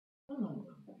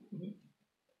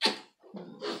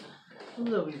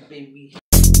Lovely baby.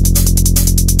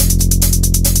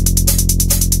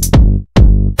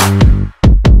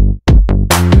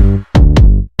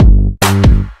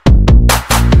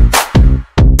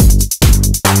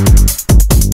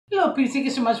 Hello, please. Thank you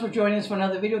so much for joining us for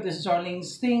another video. This is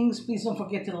ArleensThings. Please don't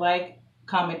forget to like,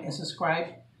 comment, and subscribe.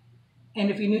 And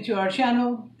if you're new to our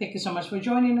channel, thank you so much for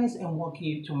joining us and welcome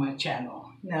you to my channel.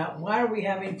 Now, what are we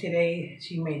having today?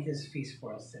 She made this feast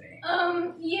for us today.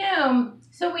 Yeah.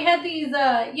 So we had these,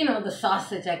 the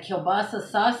sausage, that Kielbasa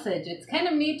sausage. It's kind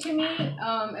of new to me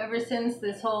ever since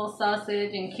this whole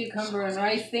sausage and cucumber and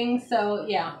rice thing. So,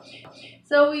 yeah.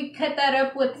 So we cut that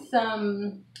up with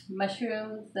some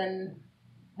mushrooms and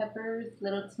peppers,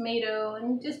 little tomato,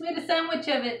 and just made a sandwich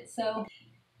of it. So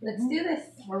let's do this.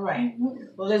 All right.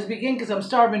 Well, let's begin because I'm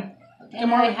starving.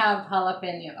 And I have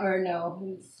jalapeno, or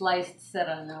no, sliced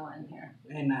serrano in here.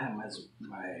 And I have my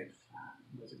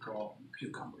what's it called?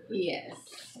 Cucumber. Yes.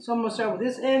 So I'm going to start with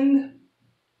this end.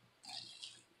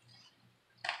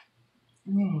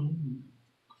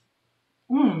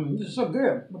 This is so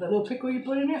good. With a little pickle you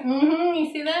put in it. You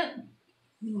see that? I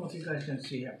don't know if you guys can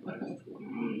see it, but I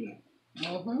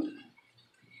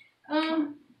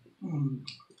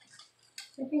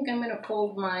think I'm gonna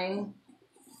fold mine.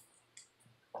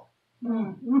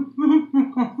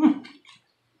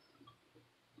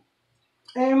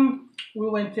 And we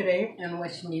went today. And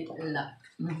wish me luck.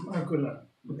 Good luck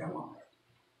with that one.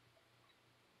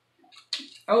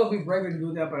 I would be brave to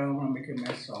do that, but I don't want to make a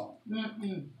mess, so.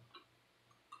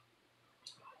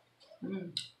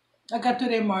 I got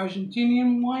today my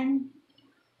Argentinian wine.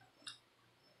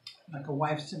 Like a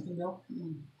wife something though.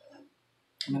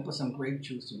 And I put some grape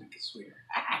juice to make it sweeter.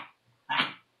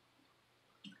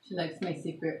 She likes my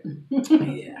secret.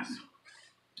 Yes.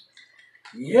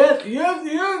 Yes, yes,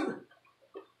 yes.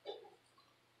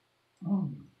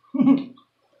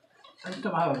 Every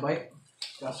time I have a bite,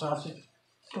 that sausage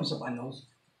comes up my nose.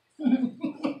 And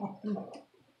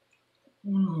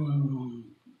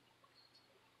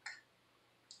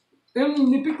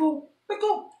the pickle.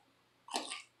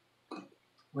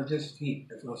 With this heat,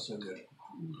 it feels so good.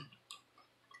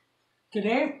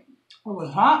 Today, it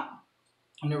was hot,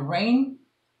 and it rained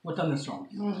with thunderstorms.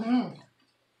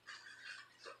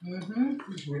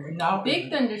 Now, big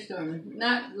thunderstorm.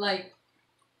 Not like,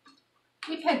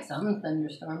 we've had some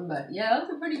thunderstorm, but yeah, it was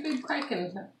a pretty good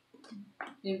cracking.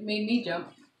 It made me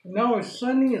jump. No, it's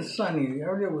sunny.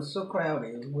 Earlier it was so cloudy.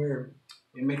 It was weird.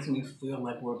 It makes me feel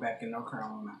like we're back in North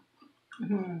Carolina.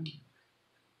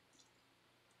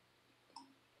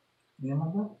 Yeah,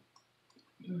 my girl?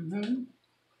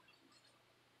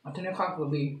 At 10 o'clock will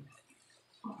be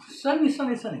sunny.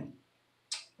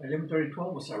 11:30,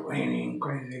 12 will start raining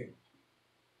crazy.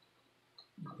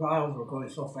 The clouds were going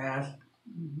so fast.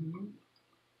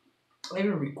 I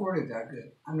even recorded that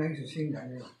good. I'm not used to seeing that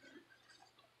here.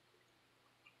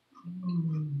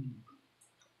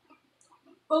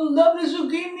 I love the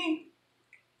zucchini.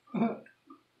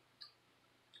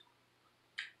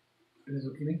 The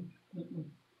zucchini?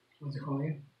 What's it called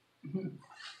again?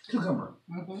 Cucumber.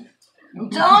 I'm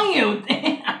telling you.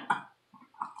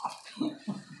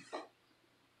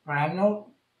 I know.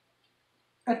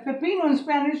 It's pepino in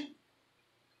Spanish.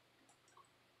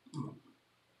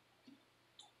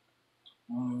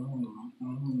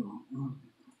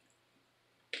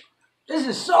 This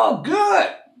is so good.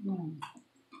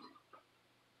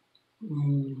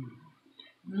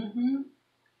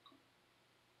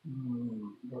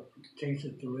 The taste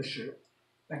is delicious.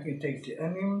 I can taste the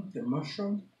onion, the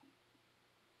mushroom,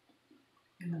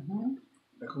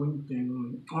 the green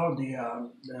thing, all the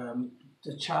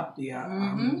chopped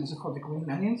what's it called, the green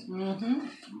onions.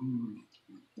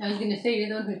 I was gonna say, you're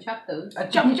the one who chopped those. I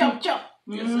chop.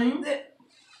 Just like that.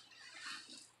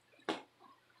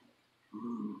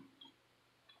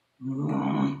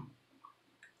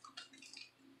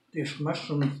 This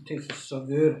mushroom tastes so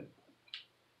good.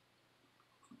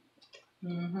 I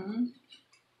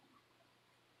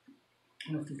don't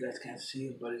know if you guys can see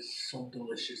it, but it's so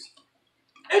delicious.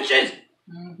 Itches!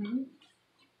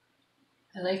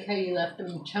 I like how you left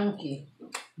them chunky.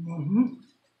 You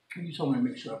told me to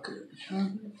make sure I could.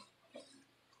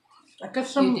 I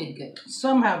guess some, you did good.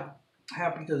 Some have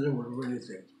because it was really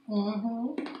thick.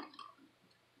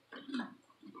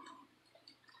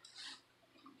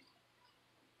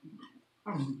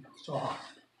 So hot.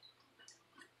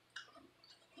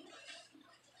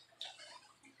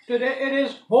 Today it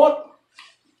is hot.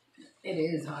 It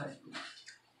is hot.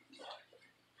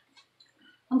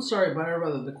 I'm sorry, but I'd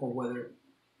rather the cold weather.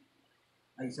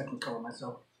 I guess I can cover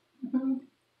myself.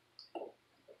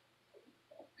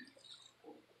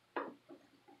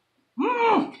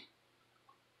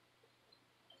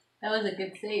 That was a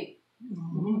good save.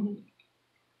 Mm-hmm.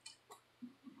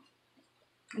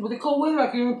 With the cold weather,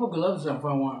 I can even put gloves on if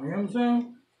I want. You know what I'm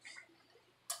saying?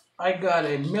 I got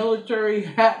a military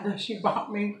hat that she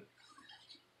bought me.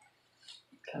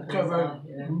 Covered.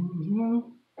 Yeah. Mm-hmm.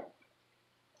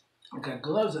 I got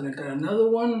gloves and I got another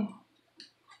one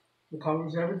that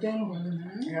covers everything.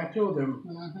 Mm-hmm. I got two of them.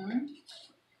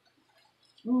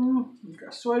 I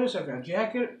got sweaters, I got a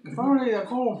jacket. If I really got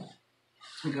cold,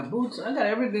 I got boots. I got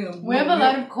everything. We have a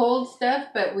lot of cold stuff,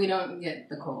 but we don't get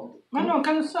the cold. I know, it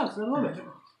kind of sucks. I love it.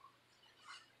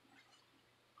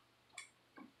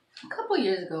 A couple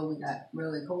years ago, we got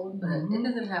really cold, but it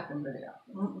doesn't happen very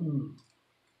often.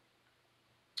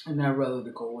 And I'd rather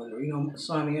the cold weather. You know,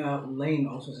 Sonia Lane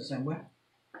also is the same way.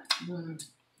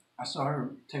 I saw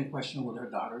her take question with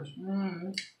her daughters.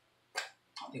 I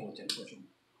think it was 10 question.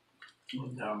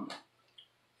 And,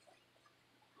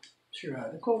 sure,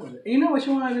 the cold weather. You know what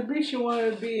she wanted to be? She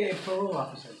wanted to be a parole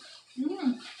officer.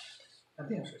 I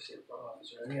think I should say parole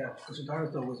officer. Yeah, because her daughter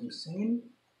thought was insane.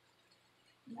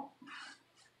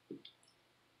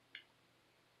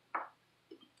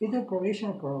 Either probation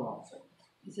or parole officer.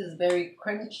 This is very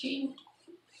crunchy,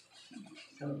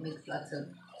 so it makes lots of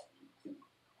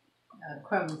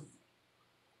crumbs.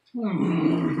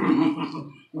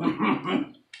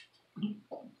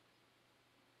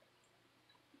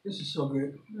 This is so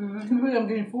good. Can you believe I'm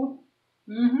getting food?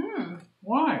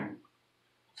 Why?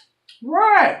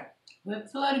 Right.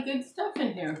 That's a lot of good stuff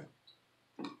in here.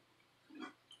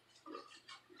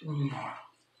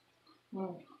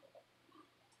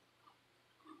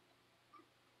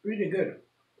 Really good.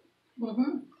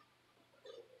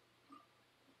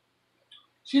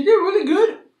 She did really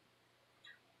good.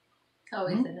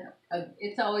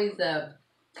 It's always a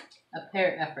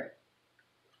pair effort.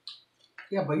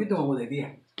 Yeah, but you're doing what they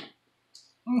did.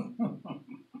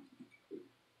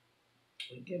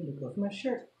 Again, because my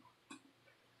shirt.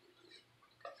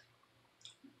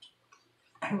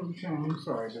 I'm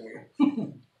sorry,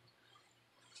 baby.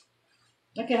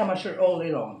 I can have my shirt all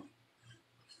day long.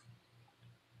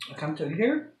 I come to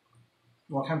here,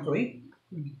 or I come to eat.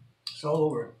 It's all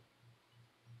over.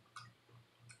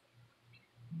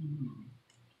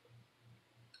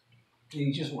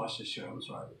 You just watch the show. I'm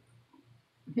sorry.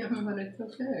 Yeah, but it's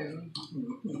okay.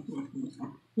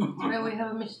 Well, we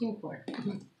have a machine for it.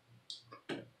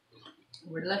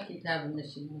 We're lucky to have a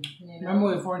machine. You know? Remember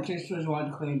when the foreign tasters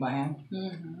wanted to clean by hand?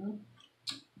 And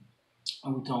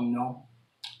we told them no.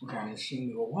 We got a machine.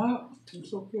 They go, what?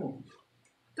 It's so cool.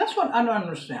 That's what I don't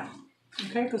understand.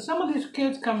 Okay? Because some of these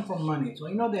kids come from money, so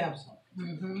you know they have some.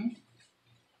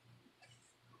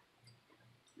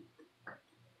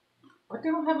 But they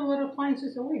don't have a lot of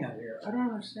appliances that we have here. I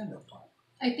don't understand that part.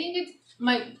 I think it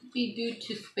might be due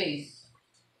to space.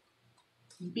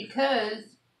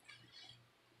 Because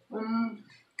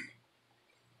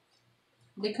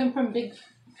they come from big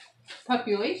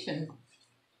population.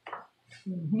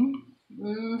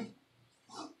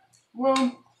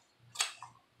 Well,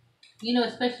 you know,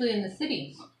 especially in the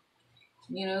cities.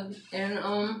 You know, and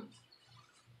I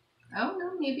don't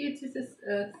know, maybe it's just a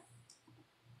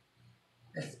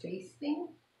space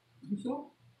thing.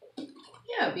 So?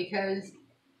 Yeah, because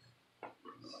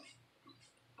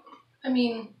I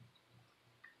mean,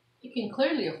 you can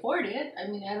clearly afford it. I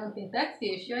mean, I don't think that's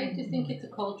the issue. I just think it's a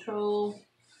cultural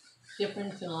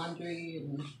difference in laundry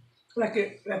and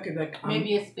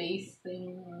maybe a space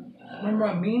thing. Remember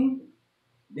I mean?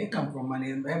 They come from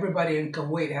money. Everybody in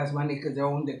Kuwait has money because they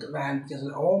own the land. Just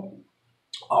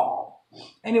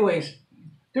Anyways,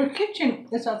 their kitchen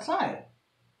is outside.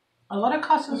 A lot of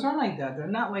customers are like that. They're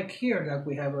not like here that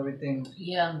we have everything.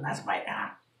 Yeah. That's my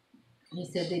aunt. He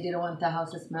said they didn't want the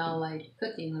house to smell like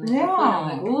cooking. And yeah.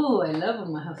 I'm like, ooh, I love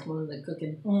when my house smells like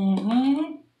cooking.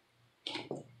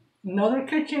 Another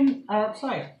kitchen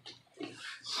outside.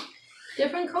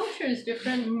 Different cultures,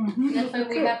 different. That's why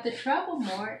we have to travel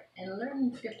more and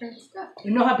learn different stuff.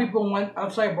 You know how people went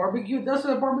outside barbecue? That's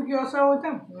a barbecue outside all the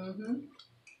time.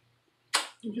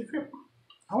 It's a trip.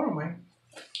 I wouldn't mind.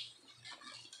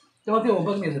 The only thing that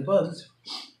will bug me is the bugs.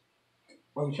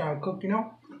 While you try to cook, you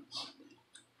know?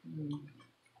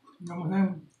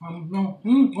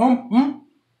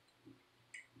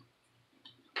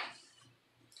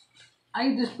 I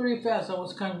eat this pretty fast. I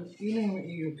was kind of eating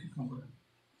your cucumber.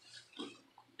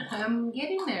 I'm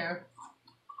getting there.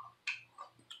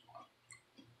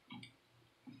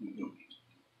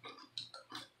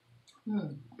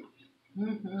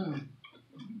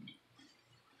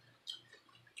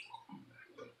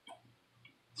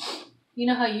 You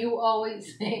know how you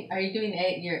always say, are you doing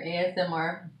your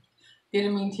ASMR?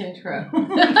 Didn't mean to interrupt.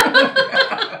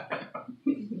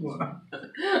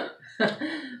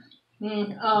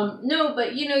 No,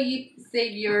 but you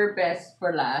save your best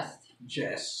for last.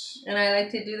 Yes. And I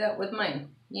like to do that with mine.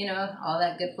 All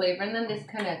that good flavor, and then this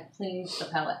kind of cleans the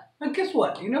palate. And guess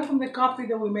what? From the coffee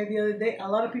that we made the other day, a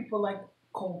lot of people like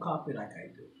cold coffee like I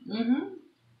do. Mm-hmm.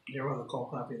 They rather cold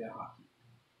coffee than hot.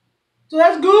 So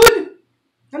that's good.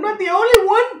 I'm not the only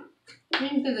one. I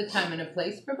think there's a time and a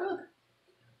place for both.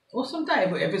 Well,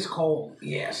 sometimes if it's cold,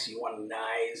 yes, you want a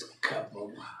nice cup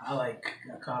of. I like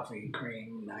a coffee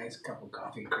cream, nice cup of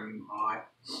coffee cream, hot.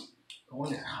 I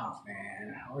want it hot,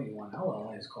 man. All you want, all I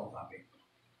want is cold coffee.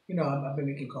 I've been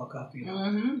making cold coffee.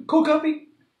 Mm-hmm. Cold coffee.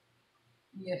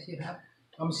 Yes, you have.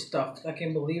 I'm stuffed. I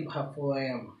can't believe how full I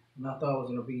am. And I thought I was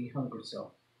gonna be hungry,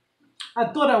 so.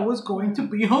 I thought I was going to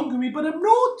be hungry, but I'm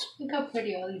not. Look how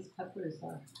pretty all these peppers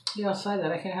are. Yeah, outside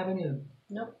that I can't have any of them.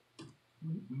 Nope.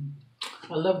 Mm-mm.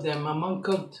 I love them. My mom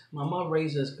cooked. My mom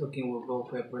raised us cooking with bell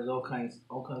peppers, all kinds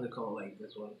of color like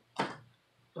this one.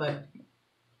 But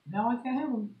now I can't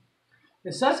have them.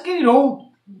 It starts getting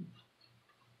old.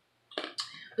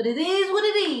 But it is what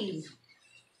it is.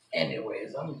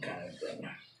 Anyways, I'm kind of done.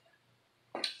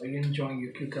 Are you enjoying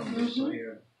your cucumbers? So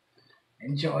here,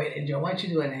 enjoy it. Enjoy. Why don't you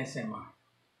do an ASMR?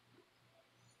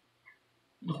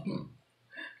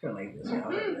 I like this.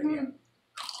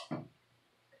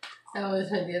 That was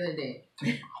her the other day.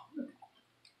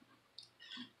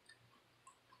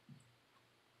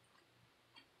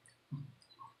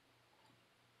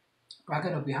 I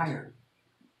gotta be higher.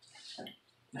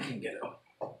 I can get it up.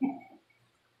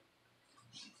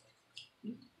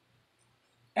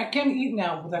 I can't eat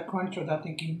now without crunch without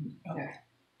thinking.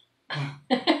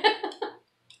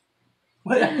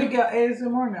 But I think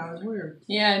ASMR now is weird.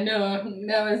 Yeah, no,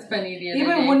 that was funny the other day.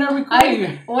 Even when I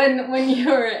record when you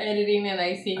were editing and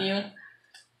I seen you.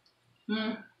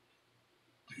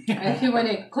 I see when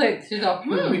it clicks, she's all,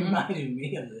 It reminded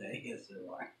me of the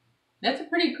ASMR. That's a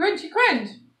pretty crunchy crunch.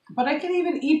 But I can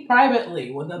even eat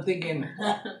privately without thinking, and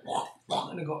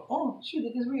I go, oh, shoot,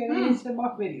 it is me an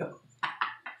ASMR video.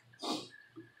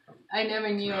 I never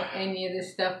knew any of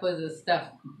this stuff was a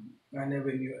stuff. I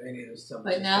never knew any of this stuff.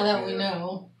 But now that we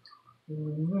know,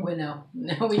 we know.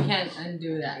 No, we can't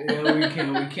undo that. Yeah, we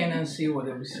can. We can't unsee what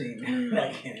we've seen.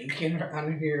 We can't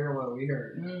unhear what we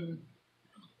heard.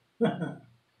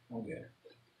 I'm good.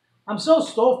 I'm so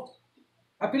stoked.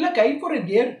 I feel like I ate for a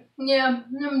year. Yeah,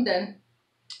 I'm done.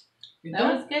 You That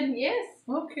done? was good. Yes.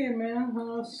 Okay, man.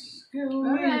 That's good. All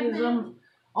right, man.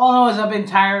 All I know is I've been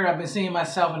tired. I've been seeing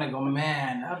myself and I go,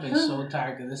 man, I've been so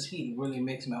tired because this heat really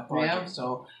makes me lethargic. Yeah.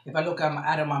 So if I look, I'm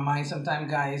out of my mind sometimes,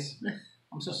 guys.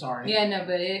 I'm so sorry. Yeah, no,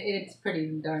 but it's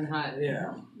pretty darn hot.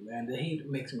 Yeah, and the heat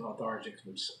makes me lethargic,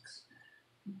 which sucks.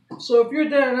 So if you're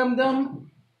there and I'm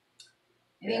done,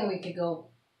 I think we could go.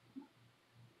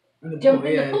 Jump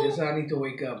in the pool. I need to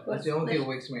wake up. That's the only thing that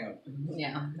wakes me up.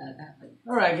 Yeah, that happened.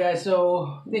 All right, guys.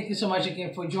 So thank you so much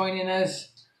again for joining us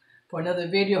for another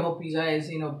video. Hope you guys,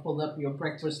 pulled up your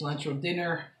breakfast, lunch, or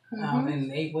dinner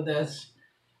and ate with us.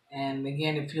 And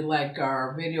again, if you like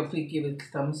our video, please give it a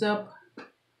thumbs up.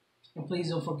 And please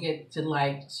don't forget to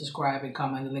like, subscribe, and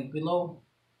comment the link below.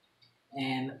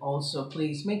 And also,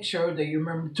 please make sure that you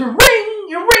remember to ring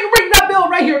that bell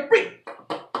right here.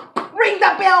 Ring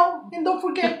that bell. And don't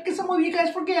forget, because some of you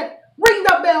guys forget, ring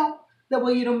that bell. That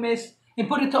way you don't miss. And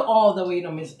put it to all, that way you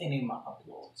don't miss any of my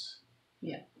uploads.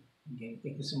 Yeah. Again,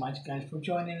 thank you so much, guys, for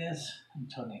joining us.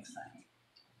 Until next time.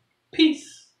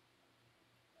 Peace.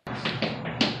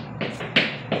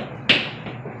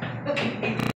 Okay.